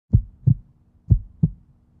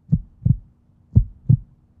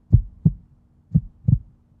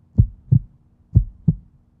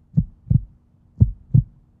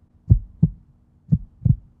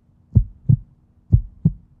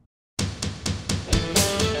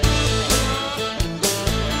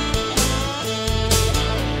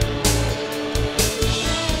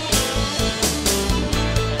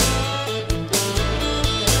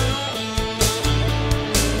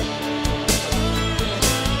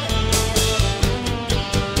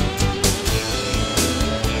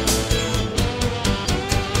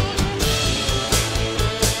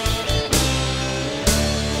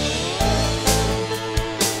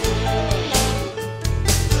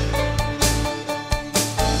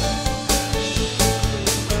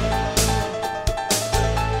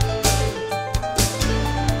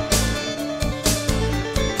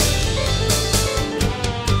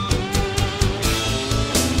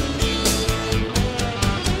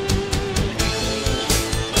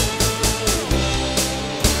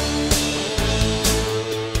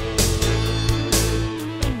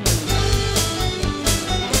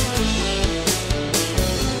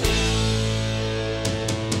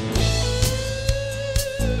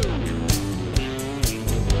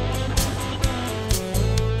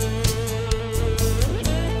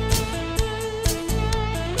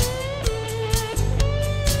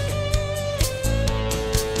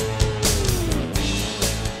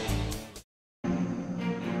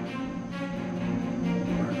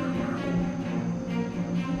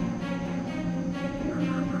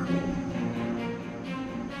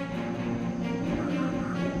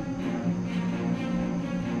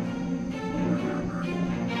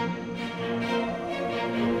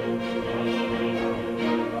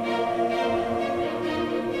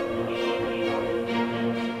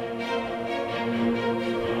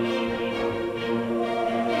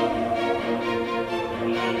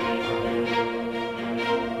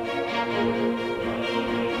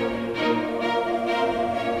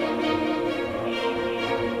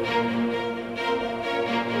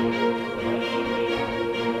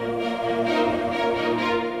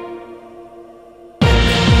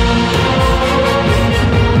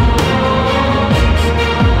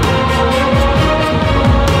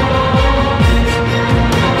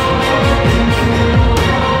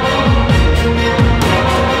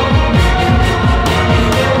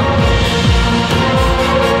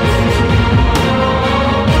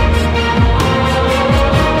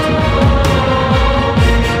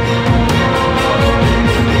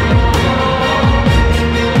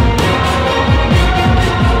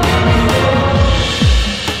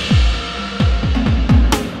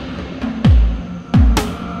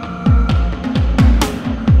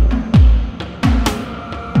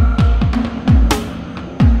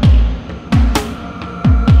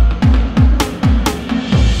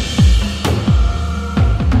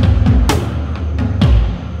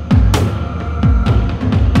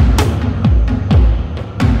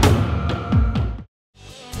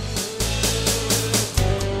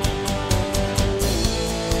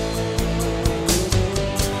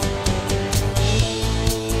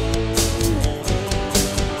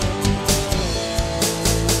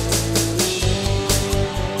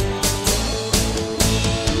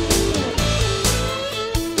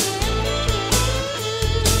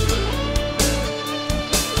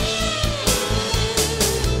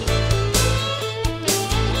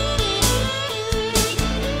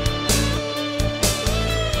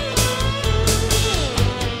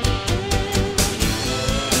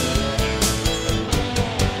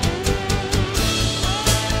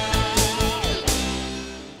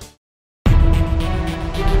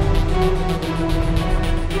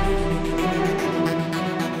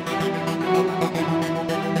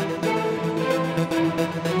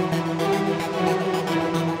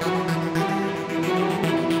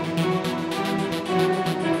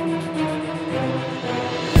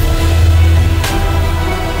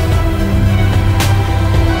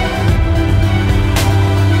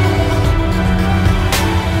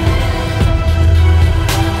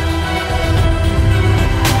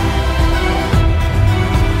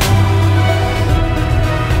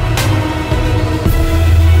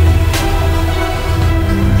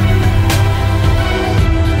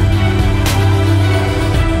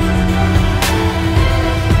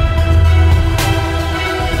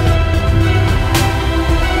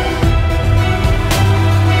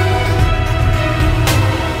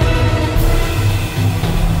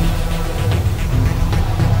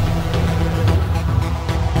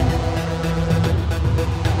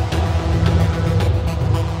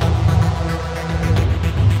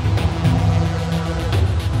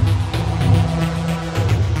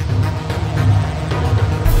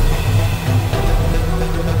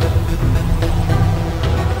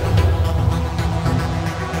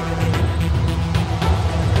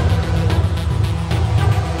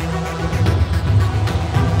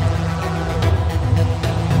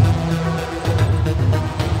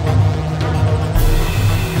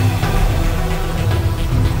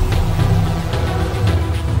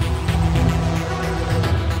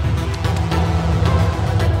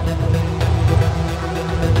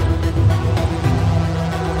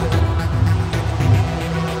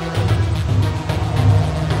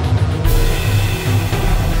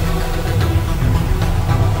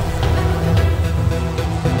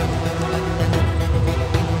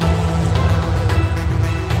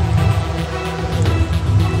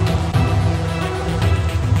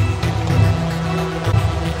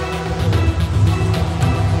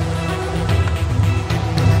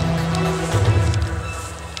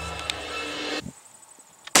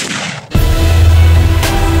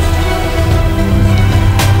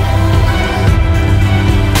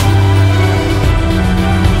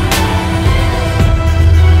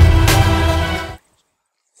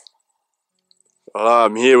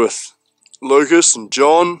I'm here with Lucas and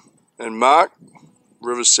John and Mark,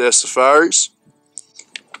 River South Safaris.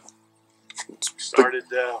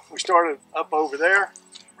 We started up over there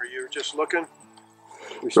where you were just looking.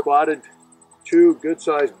 We spotted two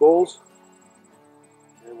good-sized bulls,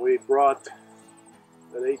 and we brought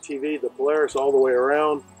an ATV, the Polaris, all the way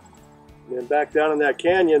around, and then back down in that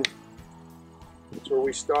canyon. That's where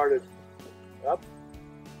we started up.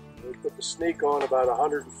 We put the sneak on about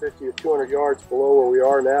 150 or 200 yards below where we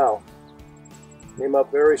are now. Came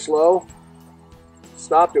up very slow,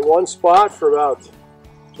 stopped at one spot for about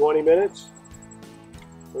 20 minutes.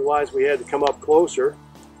 Realized we had to come up closer.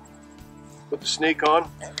 Put the sneak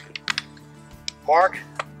on. Mark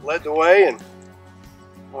led the way and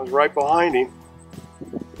I was right behind him.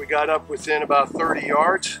 We got up within about 30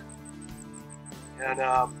 yards and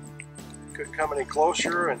couldn't come any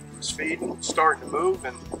closer, and he was feeding, starting to move,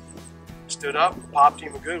 and stood up, popped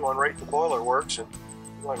him a good one right in the boiler works, and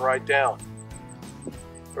went right down.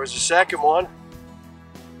 There was a second one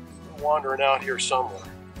wandering out here somewhere.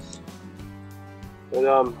 But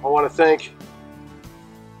I want to thank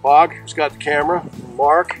Bog, who's got the camera, and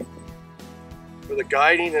Mark for the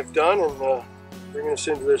guiding they've done and bringing us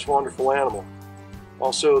into this wonderful animal.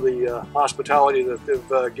 Also, the hospitality that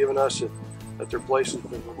they've given us at their place has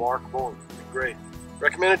been remarkable and been great.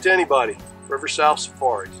 Recommend it to anybody. River South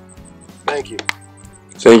Safaris. Thank you.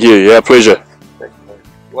 Thank you. Yeah, pleasure. Thank you.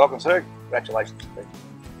 You're welcome, sir. Congratulations.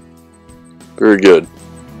 Very good.